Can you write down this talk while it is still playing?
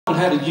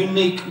had a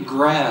unique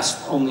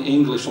grasp on the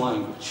English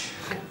language.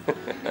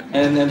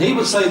 And he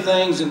would say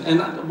things,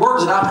 and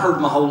words that I've heard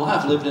my whole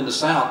life, lived in the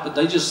South, but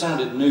they just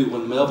sounded new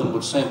when Melvin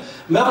would say them.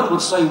 Melvin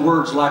would say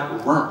words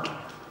like "weren't."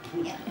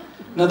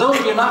 Now, those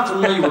of you not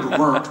familiar with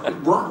 "weren't,"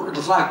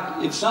 it's like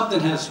if something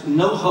has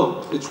no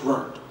hope, it's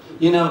 "weren't."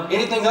 You know,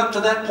 anything up to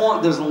that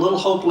point, there's a little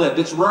hope left.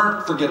 It's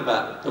 "weren't," forget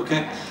about it,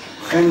 okay?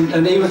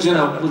 And he was, you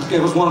know,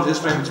 it was one of his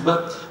favorites.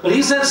 But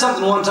he said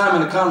something one time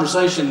in a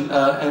conversation,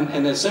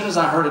 and as soon as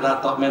I heard it, I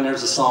thought, man,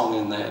 there's a song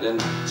in that.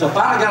 And so I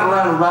finally got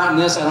around to writing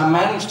this, and I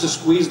managed to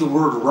squeeze the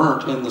word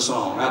 "weren't" in the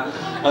song.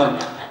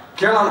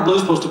 Carolina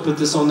Blues supposed to put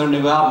this on their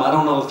new album. I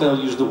don't know if they'll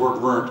use the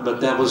word "weren't," but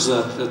that was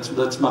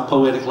that's my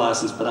poetic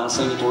license. But I'll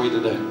sing it for you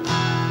today.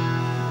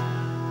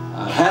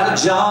 I had a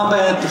job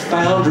at the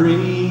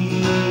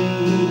foundry,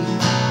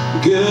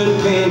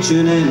 good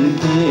pension and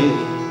pay.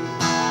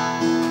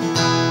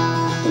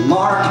 The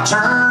market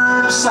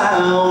turned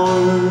sour,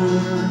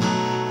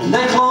 and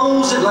they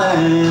closed it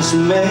last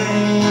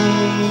May.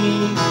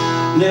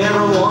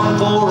 Never one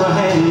for a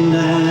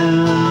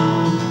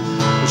handout,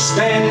 we're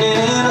standing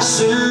in a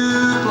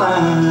soup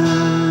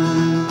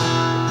line.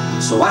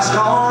 So I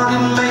started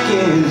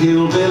making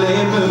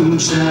hillbilly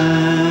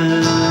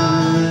moonshine.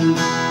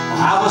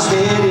 I was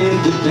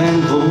headed to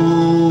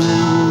Danville,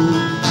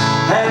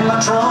 had my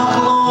trunk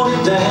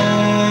loaded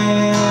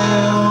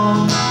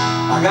down.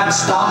 I got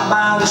stopped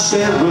by the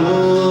sheriff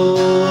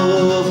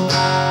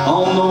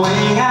on the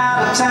way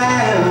out of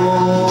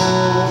town.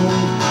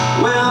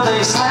 Well,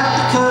 they slapped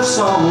the cuffs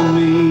on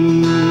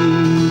me,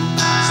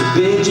 said,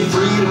 "Bid you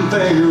freedom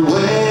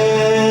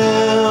farewell.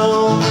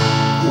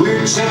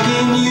 We're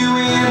checking you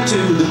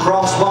into the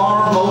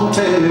Crossbar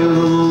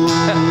Motel."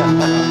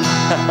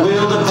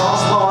 Well, the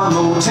Crossbar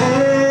Motel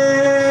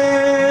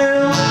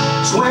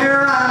is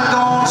where I'm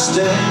gonna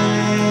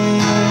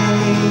stay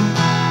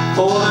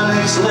for the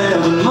next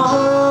 11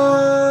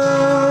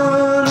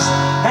 months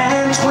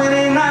and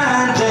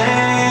 29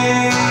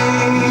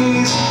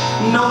 days.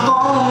 No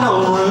phone, no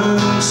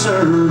room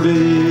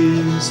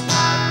service,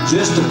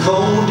 just a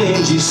cold,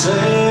 dingy cell,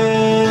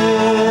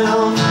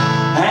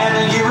 and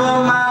a year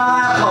of my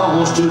life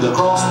lost to the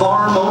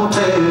Crossbar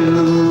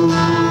Motel.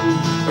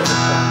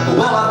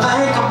 Well, I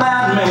think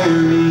about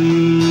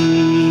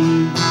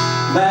Mary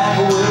back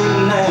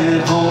waiting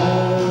at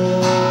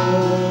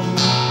home.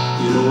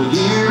 You know, a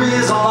year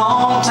is a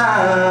long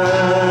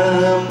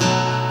time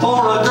for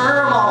a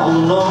girl all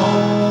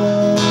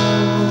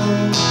alone,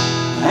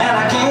 and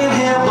I can't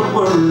help but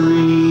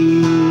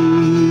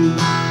worry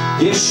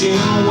if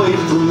she'll wait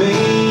for me,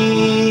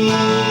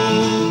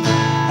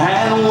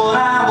 and what I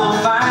will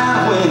find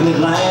when at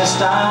last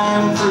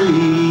I'm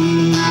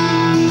free.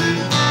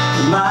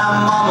 My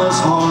mama's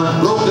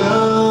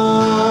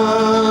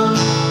heartbroken,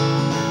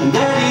 and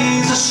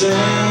daddy's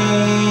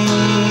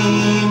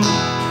ashamed.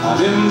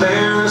 I've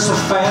embarrassed the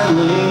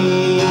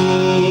family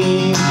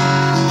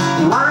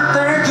and hurt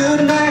their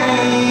good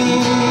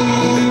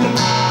name.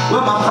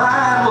 Well, my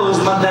pride was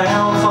my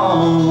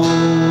downfall,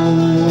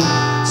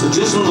 so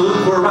just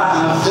look where I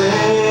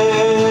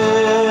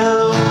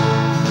fell,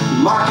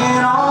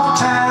 marking off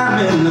time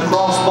in the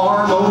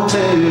Crossbar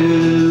Motel.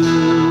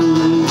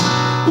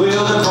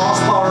 Well, the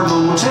Crossbar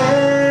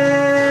Motel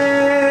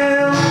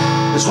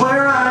is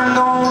where I'm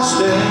gonna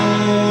stay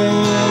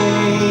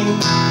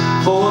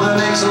for the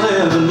next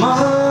 11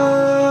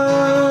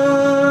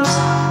 months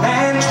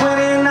and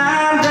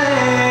 29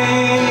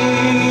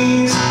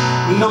 days.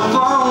 No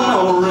phone,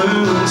 no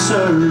room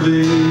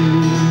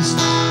service,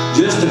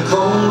 just a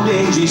cold,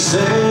 dingy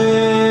cell,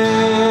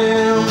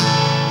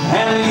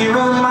 and a year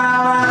of my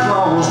life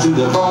lost to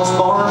the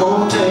Crossbar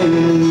Motel.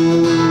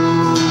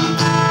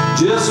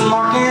 Just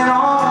marking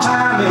off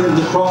time in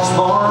the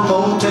Crossbar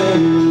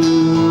Motel.